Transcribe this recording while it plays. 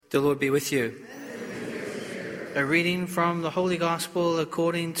The Lord be with you. A reading from the Holy Gospel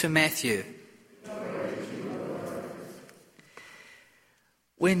according to Matthew.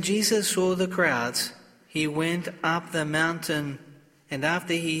 When Jesus saw the crowds, he went up the mountain, and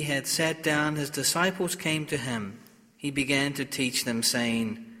after he had sat down, his disciples came to him. He began to teach them,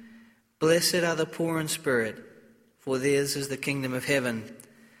 saying, "Blessed are the poor in spirit, for theirs is the kingdom of heaven.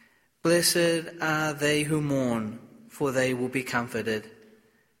 Blessed are they who mourn, for they will be comforted.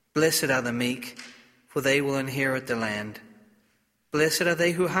 Blessed are the meek, for they will inherit the land. Blessed are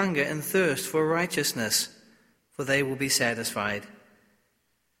they who hunger and thirst for righteousness, for they will be satisfied.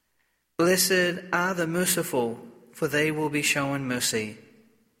 Blessed are the merciful, for they will be shown mercy.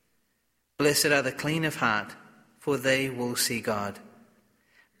 Blessed are the clean of heart, for they will see God.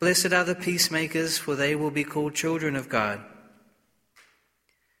 Blessed are the peacemakers, for they will be called children of God.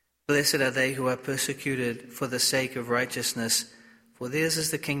 Blessed are they who are persecuted for the sake of righteousness, for theirs is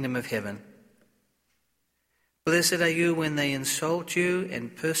the kingdom of heaven. Blessed are you when they insult you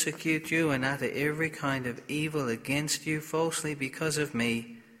and persecute you and utter every kind of evil against you falsely because of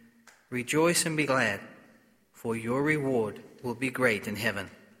me. Rejoice and be glad, for your reward will be great in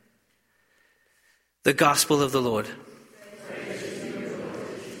heaven." The Gospel of the Lord.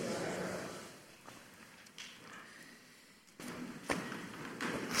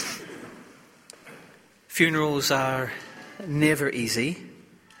 Funerals are never easy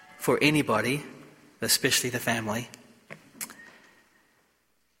for anybody, especially the family.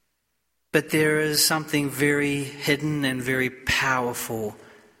 But there is something very hidden and very powerful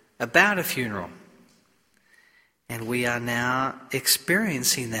about a funeral. And we are now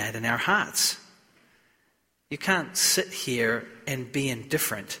experiencing that in our hearts. You can't sit here and be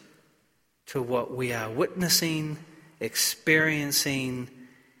indifferent to what we are witnessing, experiencing,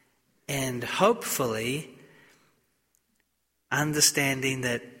 and hopefully understanding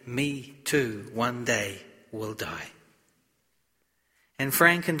that me too one day will die. And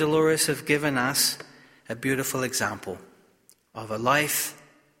Frank and Delores have given us a beautiful example of a life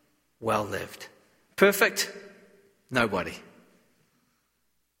well lived. Perfect? Nobody.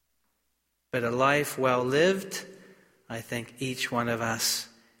 But a life well lived, I think each one of us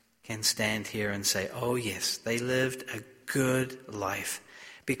can stand here and say, oh yes, they lived a good life.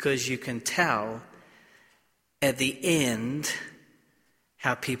 Because you can tell at the end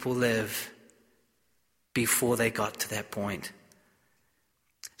how people live before they got to that point.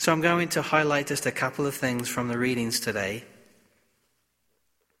 So I'm going to highlight just a couple of things from the readings today.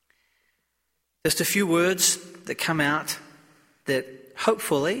 Just a few words that come out that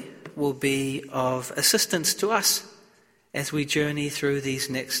hopefully will be of assistance to us as we journey through these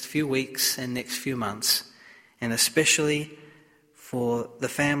next few weeks and next few months, and especially for the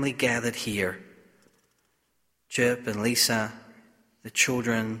family gathered here. Chip and Lisa, the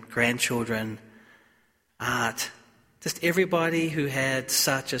children, grandchildren, Art, just everybody who had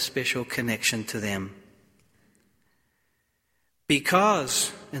such a special connection to them.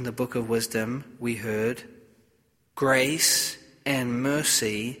 Because in the Book of Wisdom we heard, grace and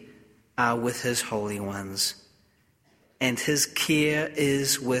mercy are with his holy ones, and his care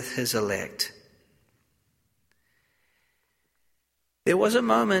is with his elect. There was a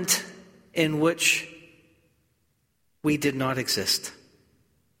moment in which we did not exist.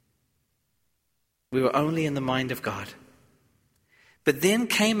 We were only in the mind of God. But then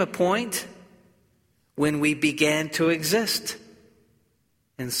came a point when we began to exist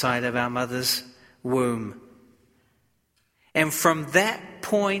inside of our mother's womb. And from that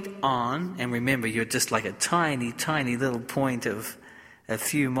point on, and remember, you're just like a tiny, tiny little point of a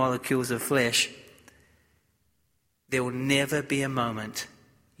few molecules of flesh, there will never be a moment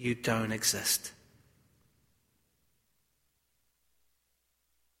you don't exist.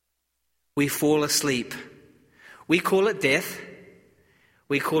 We fall asleep. We call it death.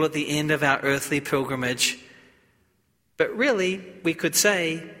 We call it the end of our earthly pilgrimage. But really, we could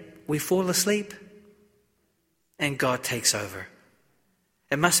say we fall asleep and God takes over.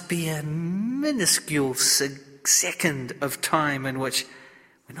 It must be a minuscule second of time in which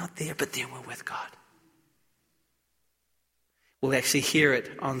we're not there, but then we're with God. We'll actually hear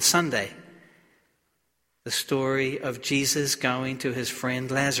it on Sunday. The story of Jesus going to his friend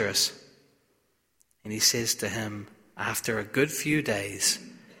Lazarus. And he says to him, after a good few days,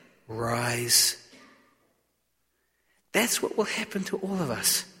 rise. That's what will happen to all of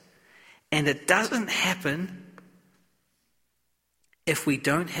us. And it doesn't happen if we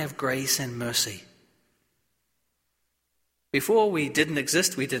don't have grace and mercy. Before we didn't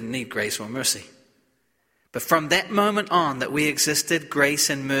exist, we didn't need grace or mercy. But from that moment on that we existed, grace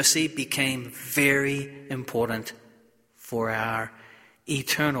and mercy became very important for our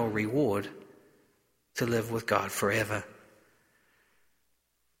eternal reward to live with God forever.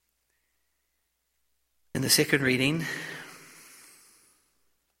 In the second reading,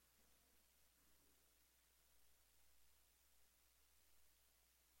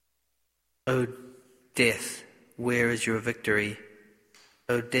 O death, where is your victory?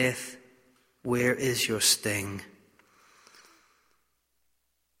 O death, where is your sting?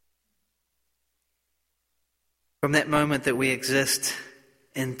 From that moment that we exist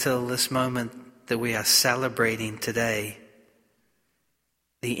until this moment that we are celebrating today,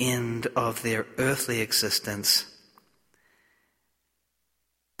 the end of their earthly existence,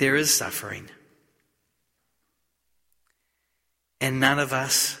 there is suffering. And none of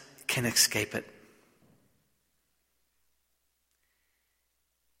us can escape it.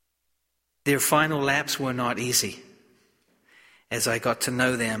 Their final laps were not easy. As I got to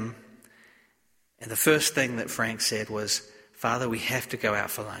know them, and the first thing that Frank said was, "Father, we have to go out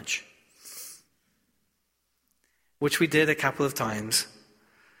for lunch." Which we did a couple of times.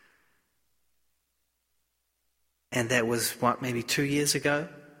 And that was, maybe 2 years ago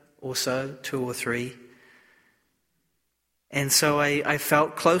or so, 2 or 3. And so I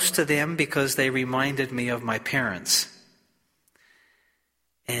felt close to them because they reminded me of my parents.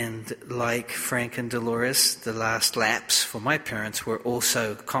 And like Frank and Delores, the last laps for my parents were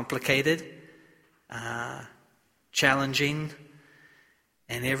also complicated, challenging,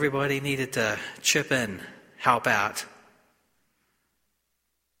 and everybody needed to chip in, help out.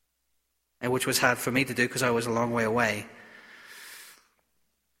 And which was hard for me to do because I was a long way away.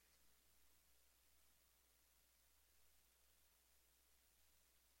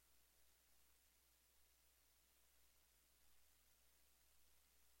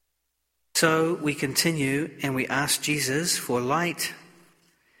 So we continue and we ask Jesus for light,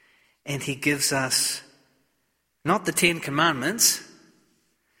 and he gives us not the 10 Commandments,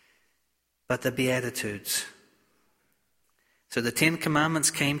 but the Beatitudes. So the 10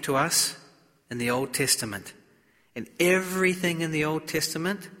 Commandments came to us in the Old Testament, and everything in the Old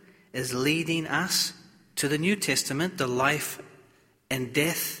Testament is leading us to the New Testament, the life and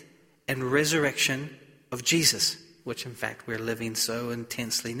death and resurrection of Jesus, which in fact we're living so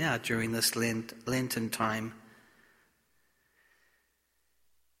intensely now during this Lenten time.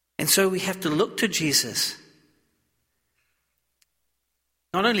 And so we have to look to Jesus.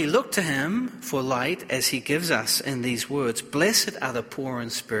 Not only look to him for light as he gives us in these words, "Blessed are the poor in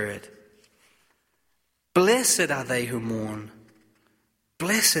spirit. Blessed are they who mourn.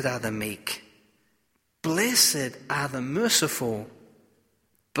 Blessed are the meek. Blessed are the merciful.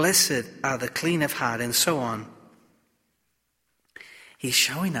 Blessed are the clean of heart," and so on. He's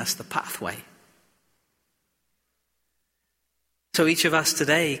showing us the pathway. So each of us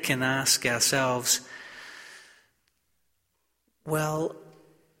today can ask ourselves, well,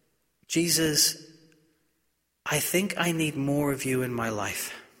 Jesus, I think I need more of you in my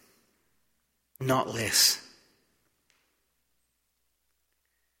life, not less.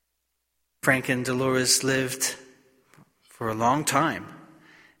 Frank and Delores lived for a long time,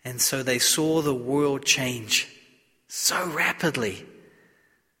 and so they saw the world change so rapidly.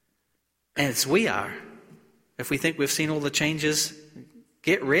 As we are. If we think we've seen all the changes,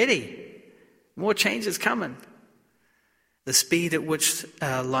 get ready. More changes coming. The speed at which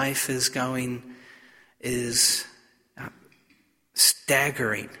life is going is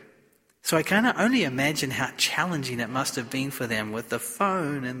staggering. So I can only imagine how challenging it must have been for them with the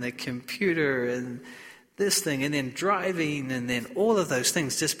phone and the computer and this thing, and then driving, and then all of those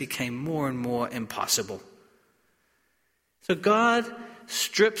things just became more and more impossible. So God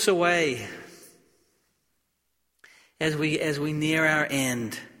strips away as we near our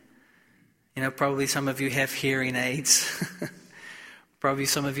end. You know, probably some of you have hearing aids. Probably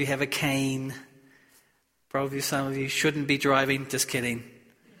some of you have a cane. Probably some of you shouldn't be driving. Just kidding.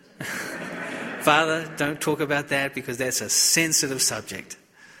 Father, don't talk about that because that's a sensitive subject.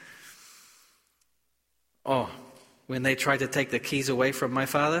 Oh, when they tried to take the keys away from my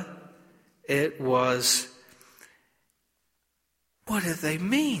father, it was, what do they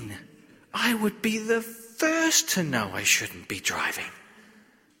mean? I would be the first to know I shouldn't be driving.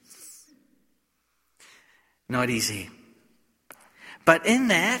 Not easy. But in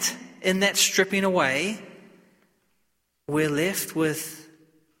that stripping away, we're left with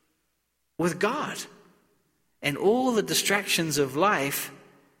God. And all the distractions of life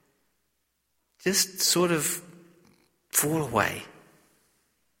just sort of fall away.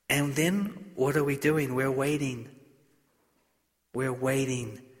 And then what are we doing? We're waiting. We're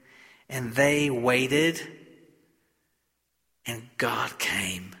waiting. And they waited, and God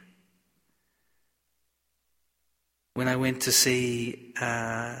came. when I went to see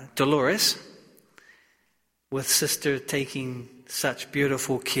Delores, with Sister taking such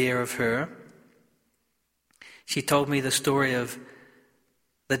beautiful care of her, she told me the story of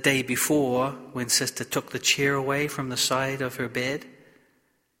the day before when Sister took the chair away from the side of her bed,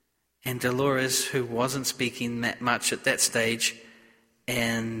 and Delores, who wasn't speaking that much at that stage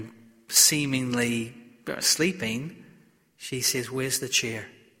and seemingly sleeping, she says, "Where's the chair?"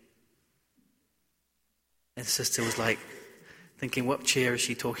 And Sister was like thinking, what chair is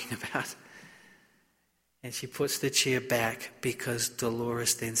she talking about? And she puts the chair back because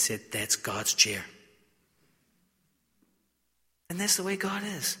Delores then said, "That's God's chair." And that's the way God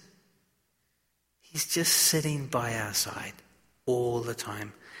is. He's just sitting by our side all the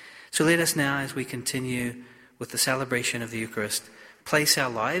time. So let us now, as we continue with the celebration of the Eucharist, place our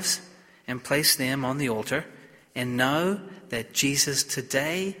lives and place them on the altar and know that Jesus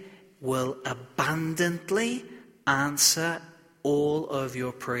today will abundantly answer all of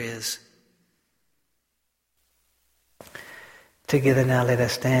your prayers. Together now let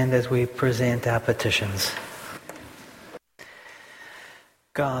us stand as we present our petitions.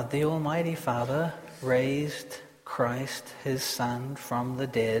 God, the Almighty Father, raised Christ, his Son, from the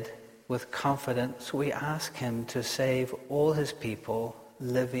dead. With confidence we ask him to save all his people,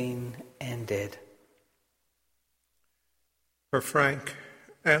 living and dead. For Frank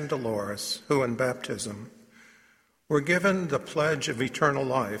and Delores, who in baptism were given the pledge of eternal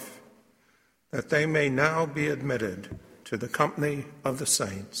life, that they may now be admitted to the company of the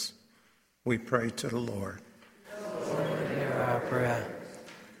saints, we pray to the Lord. Lord, hear our prayer.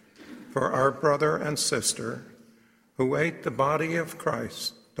 For our brother and sister who ate the body of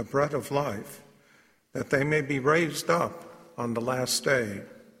Christ, the bread of life, that they may be raised up on the last day,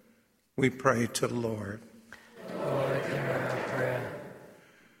 we pray to the Lord. Lord, hear our prayer.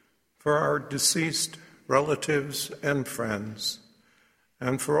 For our deceased relatives and friends,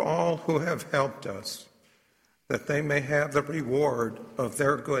 and for all who have helped us, that they may have the reward of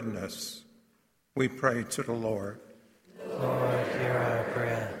their goodness, we pray to the Lord. Lord, hear our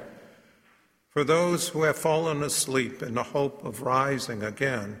prayer. For those who have fallen asleep in the hope of rising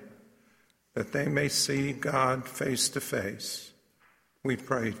again, that they may see God face to face, we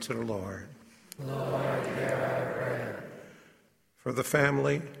pray to the Lord. Lord, hear our prayer. For the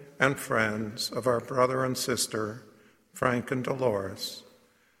family and friends of our brother and sister, Frank and Delores,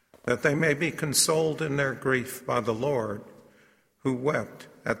 that they may be consoled in their grief by the Lord, who wept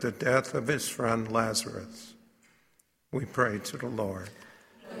at the death of his friend Lazarus, we pray to the Lord.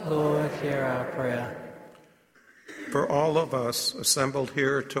 Lord, hear our prayer. For all of us assembled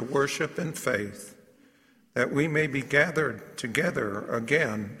here to worship in faith, that we may be gathered together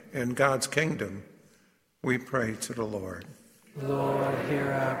again in God's kingdom, we pray to the Lord. Lord,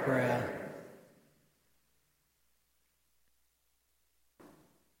 hear our prayer.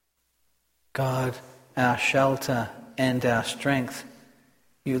 God, our shelter and our strength,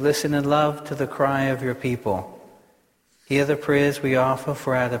 you listen in love to the cry of your people. Hear the prayers we offer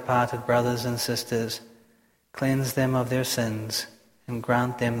for our departed brothers and sisters. Cleanse them of their sins and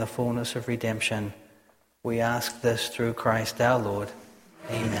grant them the fullness of redemption. We ask this through Christ our Lord.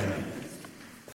 Amen.